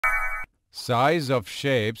Size of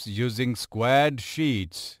shapes using squared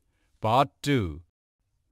sheets. Part 2.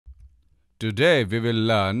 Today we will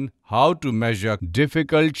learn how to measure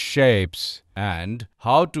difficult shapes and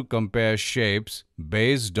how to compare shapes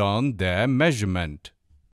based on their measurement.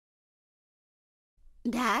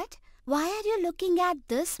 Dad, why are you looking at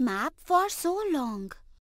this map for so long?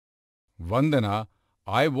 Vandana,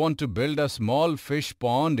 I want to build a small fish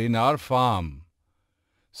pond in our farm.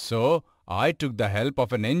 So, I took the help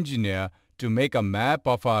of an engineer to make a map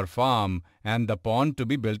of our farm and the pond to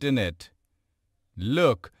be built in it.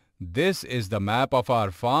 Look, this is the map of our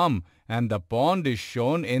farm and the pond is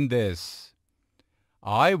shown in this.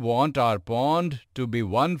 I want our pond to be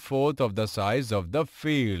 1/4 of the size of the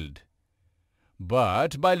field.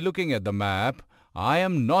 But by looking at the map, I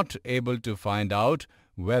am not able to find out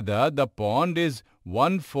whether the pond is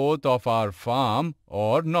 1/4 of our farm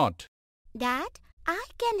or not. Dad, I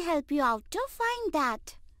can help you out to find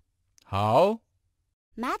that. How?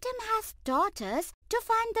 Madam has taught us to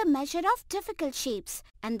find the measure of difficult shapes,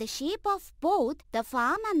 and the shape of both the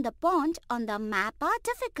farm and the pond on the map are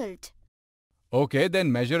difficult. Okay,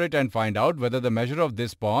 then measure it and find out whether the measure of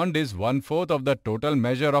this pond is 1/4 of the total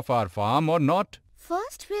measure of our farm or not.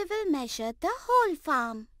 First, we will measure the whole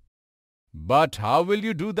farm. But how will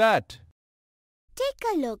you do that? Take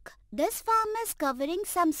a look. This farm is covering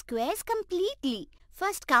some squares completely.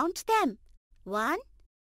 First, count them. 1,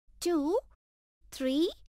 2,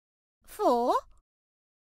 3, 4,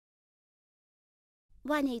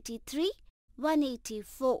 183,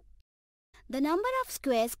 184. The number of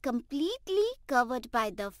squares completely covered by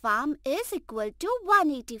the farm is equal to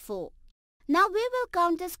 184. Now we will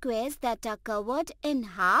count the squares that are covered in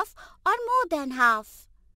half or more than half.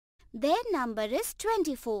 Their number is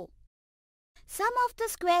 24. Some of the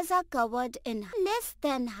squares are covered in less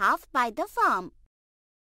than half by the farm.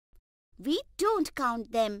 We don't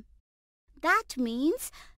count them. That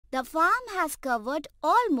means the farm has covered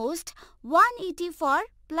almost 184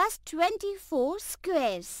 plus 24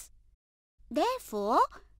 squares. Therefore,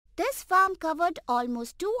 this farm covered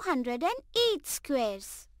almost 208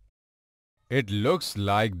 squares. It looks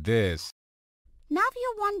like this. Now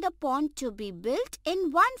you want the pond to be built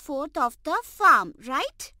in 1/4 of the farm,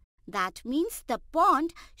 right? That means the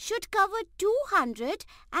pond should cover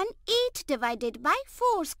 208 divided by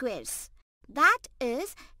 4 squares. That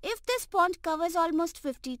is, if this pond covers almost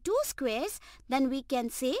 52 squares, then we can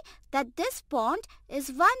say that this pond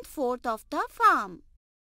is 1/4 of the farm.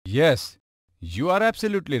 Yes, you are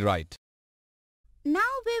absolutely right.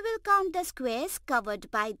 Now we will count the squares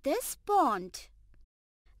covered by this pond.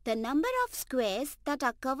 The number of squares that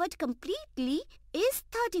are covered completely is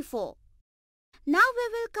 34. Now we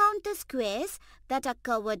will count the squares that are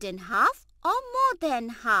covered in half or more than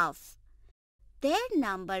half. Their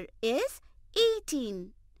number is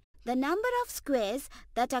 18. The number of squares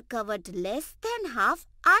that are covered less than half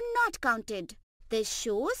are not counted. This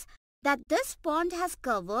shows that this pond has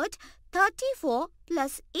covered 34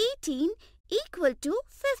 plus 18 equal to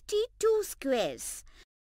 52 squares,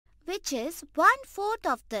 which is 1/4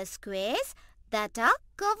 of the squares that are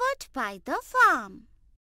covered by the farm.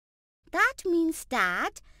 That means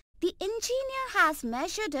that the engineer has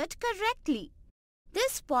measured it correctly.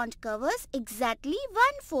 This pond covers exactly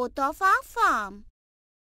 1/4 of our farm.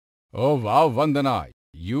 Oh wow, Vandana,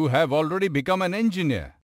 you have already become an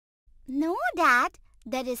engineer. No, Dad,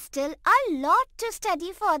 there is still a lot to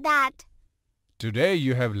study for that. Today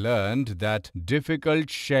you have learned that difficult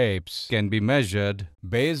shapes can be measured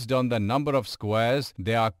based on the number of squares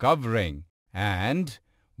they are covering, and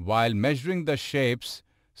while measuring the shapes,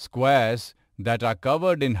 squares that are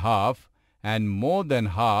covered in half and more than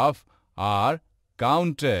half are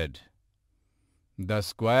counted. The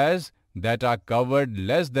squares that are covered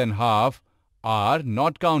less than half are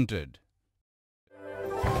not counted.